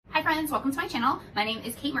Hi friends, welcome to my channel. My name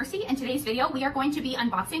is Kate Mercy. In today's video, we are going to be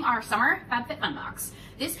unboxing our summer FabFitFun box.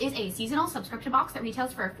 This is a seasonal subscription box that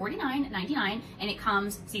retails for $49.99 and it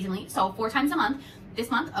comes seasonally, so 4 times a month.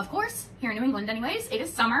 This month, of course, here in New England anyways, it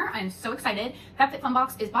is summer. I'm so excited. FabFitFun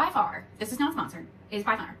box is by far, this is not sponsored, is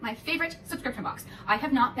by far my favorite subscription box. I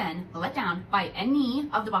have not been let down by any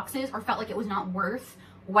of the boxes or felt like it was not worth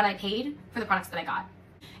what I paid for the products that I got.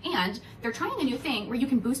 And they're trying a new thing where you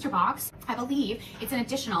can boost your box. I believe it's an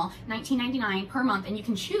additional $19.99 per month and you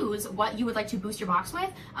can choose what you would like to boost your box with.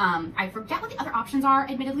 I forget what the other options are,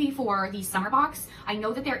 admittedly, for the summer box. I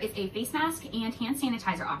know that there is a face mask and hand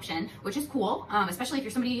sanitizer option, which is cool, especially if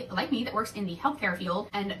you're somebody like me that works in the healthcare field,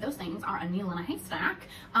 and those things are a needle in a haystack.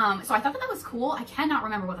 So I thought that was cool. I cannot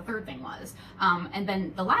remember what the third thing was. And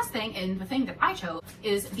then the last thing, and the thing that I chose,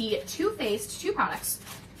 is the two products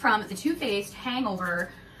from the Too Faced Hangover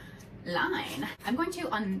line. I'm going to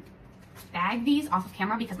unbag these off of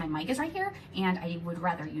camera because my mic is right here and I would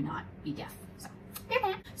rather you not be deaf.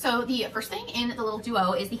 So the first thing in the little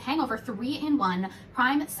duo is the Hangover 3-in-1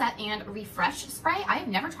 Prime, Set, and Refresh Spray. I have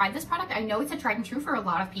never tried this product. I know it's a tried and true for a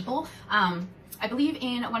lot of people. I believe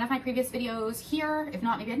in one of my previous videos here, if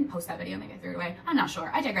not, maybe I didn't post that video, maybe I threw it away. I'm not sure,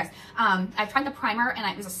 I digress. I've tried the primer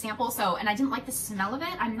and it was a sample, and I didn't like the smell of it.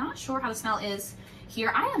 I'm not sure how the smell is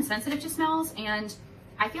here. I am sensitive to smells, and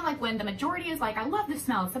I feel like when the majority is like, I love this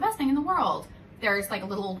smell, it's the best thing in the world, there's like a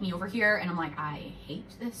little old me over here and I'm like, I hate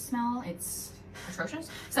this smell, it's atrocious.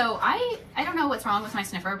 So I don't know what's wrong with my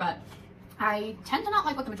sniffer, but I tend to not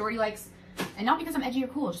like what the majority likes, and not because I'm edgy or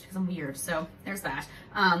cool, just because I'm weird. So there's that.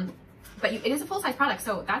 But it is a full-size product,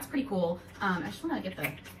 so that's pretty cool. I just want to get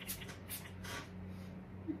the...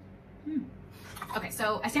 Okay,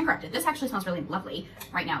 so I stand corrected. This actually smells really lovely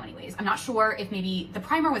right now anyways. I'm not sure if maybe the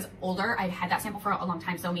primer was older. I'd had that sample for a long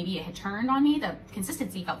time, so maybe it had turned on me. The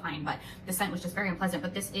consistency felt fine, but the scent was just very unpleasant.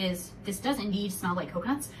 But this does indeed smell like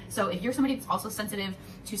coconuts. So if you're somebody that's also sensitive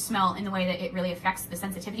to smell in the way that it really affects the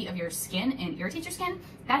sensitivity of your skin and irritates your skin,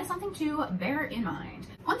 that is something to bear in mind.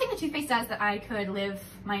 One thing that Too Faced says that I could live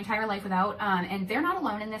my entire life without, and they're not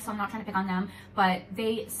alone in this, so I'm not trying to pick on them, but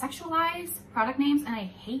they sexualize product names, and I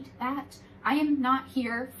hate that. I am not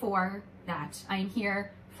here for that. I am here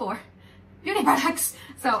for beauty products.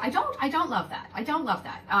 So I don't love that. I don't love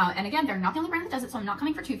that. And again, they're not the only brand that does it, so I'm not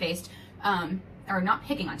coming for Too Faced, or not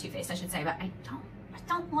picking on Too Faced, I should say, but I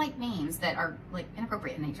don't like names that are like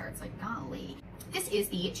inappropriate in nature. It's like, golly. This is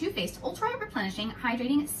the Too Faced Ultra Replenishing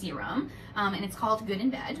Hydrating Serum, and it's called Good in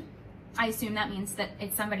Bed. I assume that means that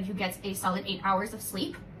it's somebody who gets a solid 8 hours of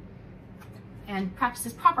sleep and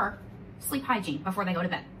practices proper sleep hygiene before they go to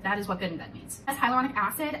bed. That is what good in bed means. As hyaluronic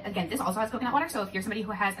acid, again, this also has coconut water, so if you're somebody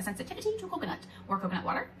who has a sensitivity to coconut or coconut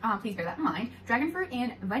water, please bear that in mind. Dragon fruit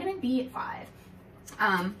and vitamin B5.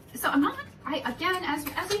 So I'm not, again,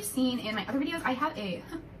 as we've seen in my other videos, I have a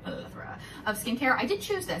plethora of skincare. I did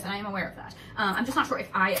choose this, and I am aware of that. I'm just not sure if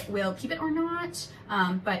I will keep it or not,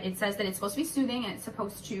 but it says that it's supposed to be soothing and it's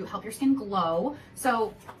supposed to help your skin glow.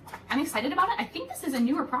 So I'm excited about it. I think this is a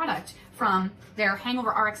newer product from their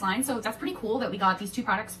Hangover RX line, so that's pretty cool that we got these 2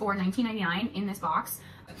 products for $19.99 in this box.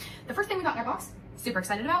 The first thing we got in our box, super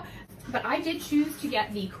excited about, but I did choose to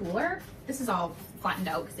get the cooler. This is all flattened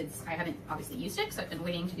out because I haven't obviously used it, so I've been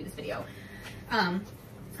waiting to do this video.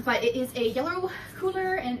 But it is a yellow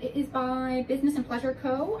cooler, and it is by Business and Pleasure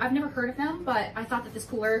Co. I've never heard of them, but I thought that this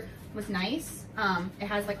cooler was nice. It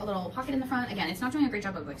has like a little pocket in the front. Again, it's not doing a great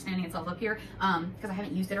job of like standing itself up here because I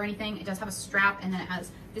haven't used it or anything. It does have a strap, and then it has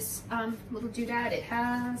this little doodad. It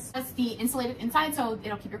has the insulated inside, so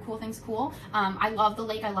it'll keep your cool things cool. I love the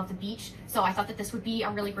lake, I love the beach, so I thought that this would be a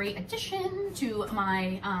really great addition to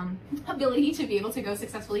my ability to be able to go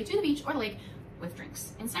successfully to the beach or the lake with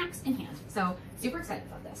drinks and snacks in hand. So super excited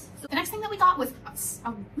about this. So the next thing that we got was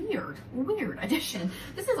a weird addition.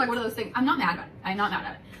 This is like one of those things, I'm not mad about it. I'm not mad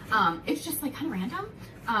at it. It's just like kind of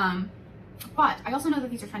random. But I also know that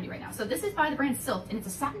these are trendy right now. So this is by the brand Silk, and it's a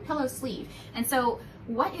satin pillow sleeve. And so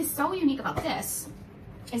what is so unique about this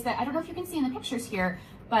is that, I don't know if you can see in the pictures here,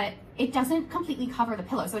 but it doesn't completely cover the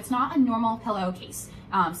pillow. So it's not a normal pillowcase.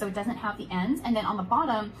 So it doesn't have the ends. And then on the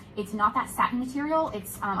bottom, it's not that satin material.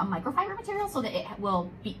 It's a microfiber material, so that it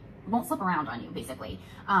won't slip around on you, basically.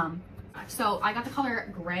 So I got the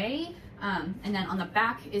color gray. And then on the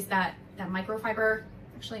back is that microfiber.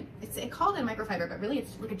 Actually, it's called a microfiber, but really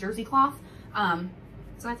it's like a jersey cloth.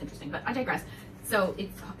 So that's interesting, but I digress. So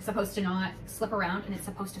it's supposed to not slip around, and it's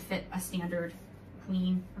supposed to fit a standard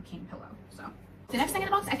queen or king pillow. So The next thing in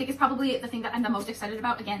the box I think is probably the thing that I'm the most excited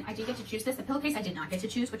about. Again, I did get to choose this. The pillowcase I did not get to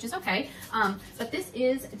choose, which is okay. But this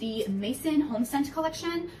is the Mason Home Scent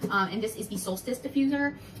collection, and this is the Solstice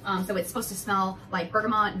diffuser. So it's supposed to smell like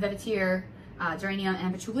bergamot, vetiver, geranium,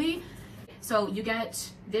 and patchouli. So you get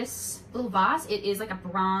this little vase. It is like a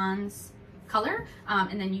bronze color,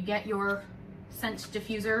 and then you get your scent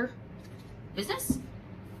diffuser business,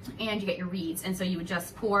 and you get your reeds. And so you would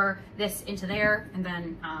just pour this into there, and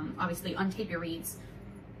then obviously untape your reeds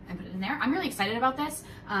and put it in there. I'm really excited about this.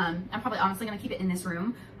 I'm probably honestly gonna keep it in this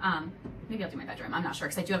room. Maybe I'll do my bedroom, I'm not sure,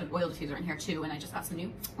 because I do have an oil diffuser in here too, and I just got some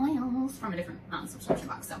new oils from a different subscription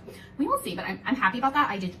box, so we will see. But I'm happy about that.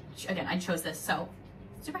 I chose this, so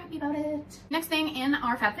super happy about it. Next thing in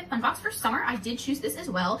our FabFitFun box for summer, I did choose this as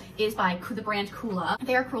well, is by the brand COOLA.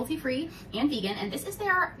 They are cruelty-free and vegan, and this is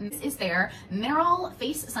their mineral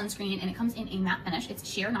face sunscreen, and it comes in a matte finish. It's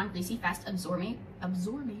sheer, non-greasy, fast absorbing,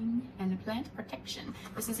 and plant protection.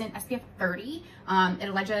 This is in SPF 30. It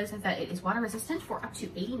alleges that it is water resistant for up to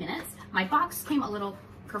 80 minutes. My box came a little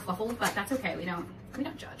kerfluffled, but that's okay. We don't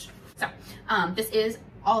judge. So this is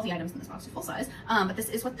all the items in this box are full size, but this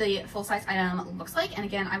is what the full size item looks like. And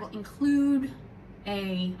again, I will include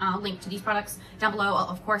a link to these products down below. I'll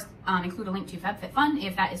of course include a link to FabFitFun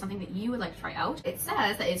if that is something that you would like to try out. It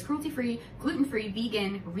says that it's cruelty-free, gluten-free,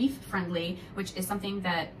 vegan, reef-friendly, which is something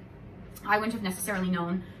that I wouldn't have necessarily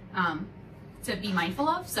known to be mindful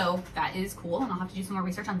of, so that is cool, and I'll have to do some more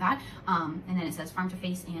research on that. And then it says farm to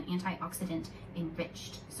face and antioxidant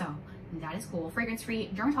enriched, so that is cool. Fragrance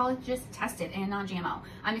free, dermatologist tested, and non-GMO.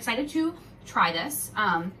 I'm excited to try this.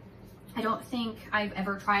 I don't think I've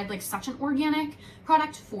ever tried like such an organic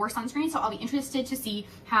product for sunscreen, so I'll be interested to see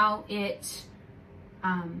how it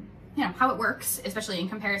how it works, especially in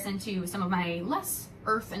comparison to some of my less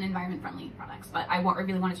earth and environment friendly products. But I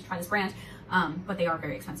really wanted to try this brand, but they are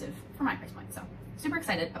very expensive for my price point, so super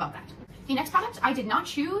excited about that. The next product I did not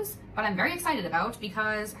choose, but I'm very excited about,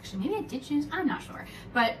 because actually maybe I did choose, I'm not sure,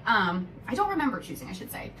 but I don't remember choosing, I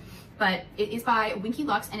should say. But it is by Winky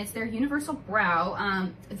Luxe, and it's their Universal Brow.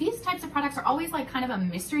 These types of products are always like kind of a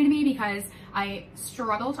mystery to me, because I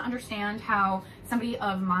struggle to understand how somebody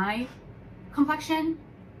of my complexion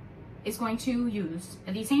is going to use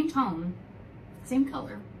the same tone, same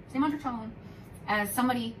color, same undertone as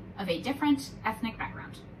somebody of a different ethnic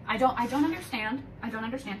background. I don't understand.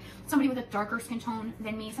 Somebody with a darker skin tone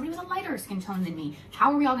than me, somebody with a lighter skin tone than me.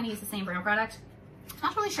 How are we all gonna use the same brow product?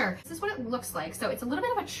 Not really sure. This is what it looks like. So it's a little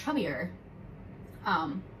bit of a chubbier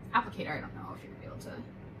applicator. I don't know if you're gonna be able to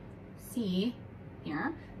see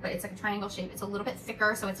here, but it's like a triangle shape. It's a little bit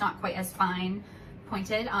thicker, so it's not quite as fine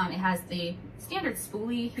pointed. It has the standard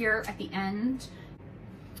spoolie here at the end.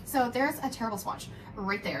 So there's a terrible swatch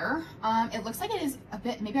right there. It looks like it is a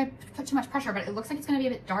bit, maybe I put too much pressure, but it looks like it's gonna be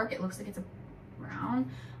a bit dark. It looks like it's a brown.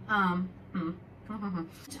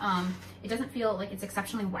 It doesn't feel like it's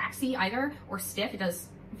exceptionally waxy either, or stiff. It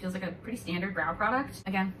feels like a pretty standard brow product.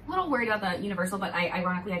 Again, a little worried about the Universal, but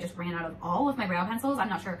ironically, I just ran out of all of my brow pencils. I'm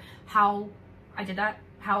not sure how I did that,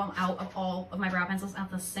 how I'm out of all of my brow pencils at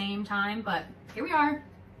the same time, but here we are.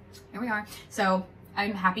 So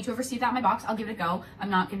I'm happy to have received that in my box. I'll give it a go. I'm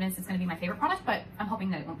not convinced it's gonna be my favorite product, but I'm hoping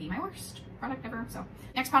that it won't be my worst product ever. So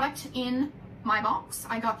next product in my box,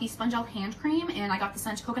 I got the Spongellé hand cream, and I got the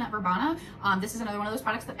scent Coconut Verbena. This is another one of those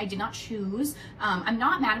products that I did not choose. I'm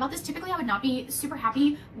not mad about this. Typically, I would not be super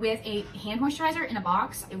happy with a hand moisturizer in a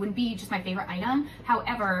box. It wouldn't be just my favorite item.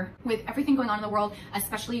 However, with everything going on in the world,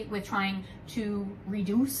 especially with trying to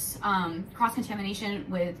reduce cross-contamination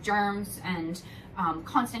with germs and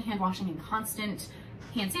constant hand washing and constant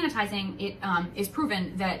hand sanitizing, it is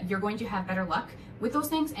proven that you're going to have better luck with those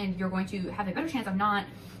things, and you're going to have a better chance of not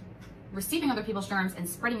receiving other people's germs and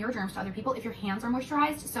spreading your germs to other people if your hands are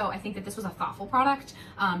moisturized. So I think that this was a thoughtful product,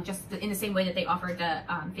 just in the same way that they offered the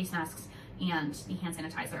face masks and the hand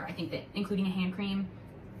sanitizer. I think that including a hand cream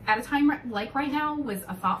at a time like right now was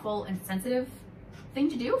a thoughtful and sensitive thing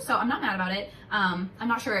to do. So I'm not mad about it. I'm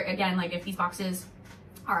not sure, again, like if these boxes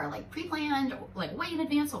are like pre-planned, like way in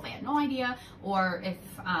advance, so if they had no idea, or if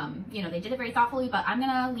they did it very thoughtfully. But I'm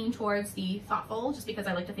gonna lean towards the thoughtful, just because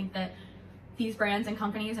I like to think that these brands and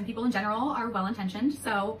companies and people in general are well-intentioned.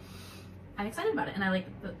 So I'm excited about it, and I like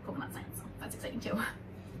the coconut scent, so that's exciting too.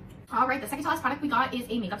 All right, the second to last product we got is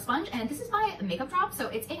a makeup sponge, and this is by MakeupDrop. So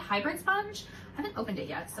it's a hybrid sponge. I haven't opened it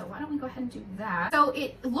yet, so why don't we go ahead and do that? So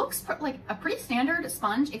it looks like a pretty standard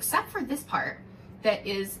sponge, except for this part that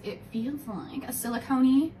is, it feels like a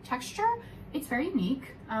silicone-y texture. It's very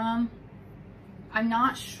unique. I'm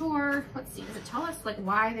not sure, let's see, does it tell us like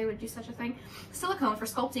why they would do such a thing? Silicone for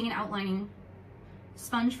sculpting and outlining,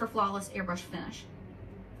 sponge for flawless airbrush finish.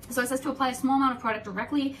 So it says to apply a small amount of product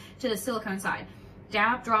directly to the silicone side.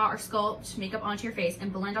 Dab, draw, or sculpt makeup onto your face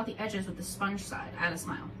and blend out the edges with the sponge side. Add a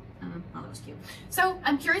smile. Oh, that was cute. So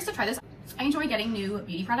I'm curious to try this. I enjoy getting new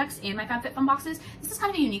beauty products in my FabFitFun boxes. This is kind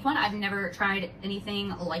of a unique one. I've never tried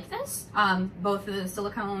anything like this. Both the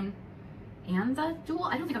silicone and the dual.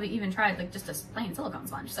 I don't think I've even tried like just a plain silicone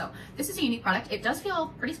sponge. So this is a unique product. It does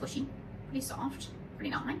feel pretty squishy, pretty soft,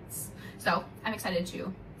 pretty nice. So I'm excited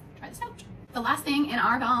to try this out. The last thing in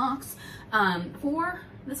our box for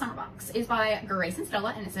the summer box is by Grace and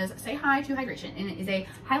Stella, and it says say hi to hydration, and it is a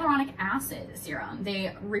hyaluronic acid serum.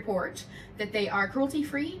 They report that they are cruelty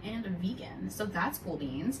free and vegan, so that's cool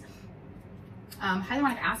beans.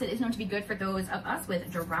 Hyaluronic acid is known to be good for those of us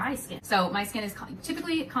with dry skin. So my skin is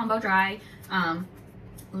typically combo dry,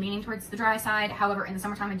 leaning towards the dry side. However, in the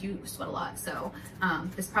summertime I do sweat a lot, so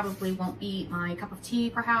this probably won't be my cup of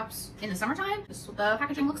tea perhaps in the summertime. This is what the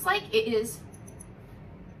packaging looks like. It is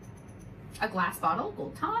a glass bottle,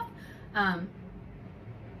 gold top.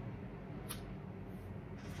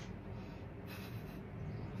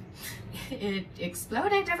 It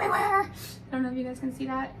exploded everywhere. I don't know if you guys can see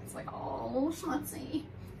that. It's like all schmutzy.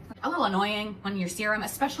 A little annoying when your serum,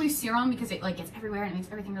 especially serum, because it like gets everywhere and it makes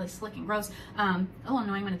everything really slick and gross. A little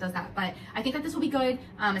annoying when it does that, but I think that this will be good,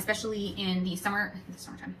 especially in the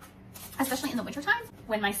summertime. Especially in the wintertime,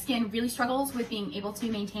 when my skin really struggles with being able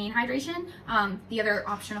to maintain hydration. The other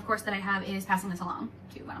option, of course, that I have is passing this along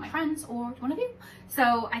to one of my friends or to one of you.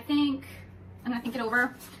 So I think I'm gonna think it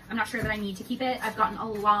over. I'm not sure that I need to keep it. I've gotten a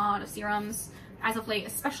lot of serums as of late,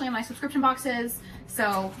 especially in my subscription boxes.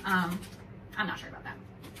 So I'm not sure about that.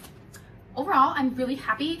 Overall, I'm really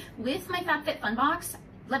happy with my FabFitFun box.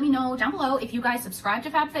 Let me know down below if you guys subscribe to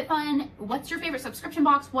FabFitFun. What's your favorite subscription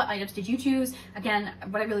box? What items did you choose? Again,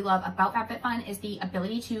 what I really love about FabFitFun is the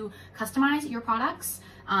ability to customize your products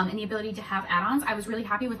and the ability to have add-ons. I was really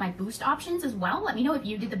happy with my boost options as well. Let me know if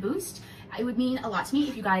you did the boost. It would mean a lot to me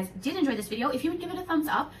if you guys did enjoy this video, if you would give it a thumbs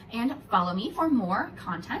up and follow me for more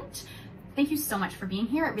content. Thank you so much for being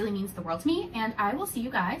here. It really means the world to me, and I will see you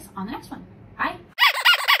guys on the next one. Bye.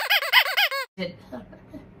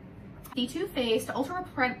 The Too Faced Ultra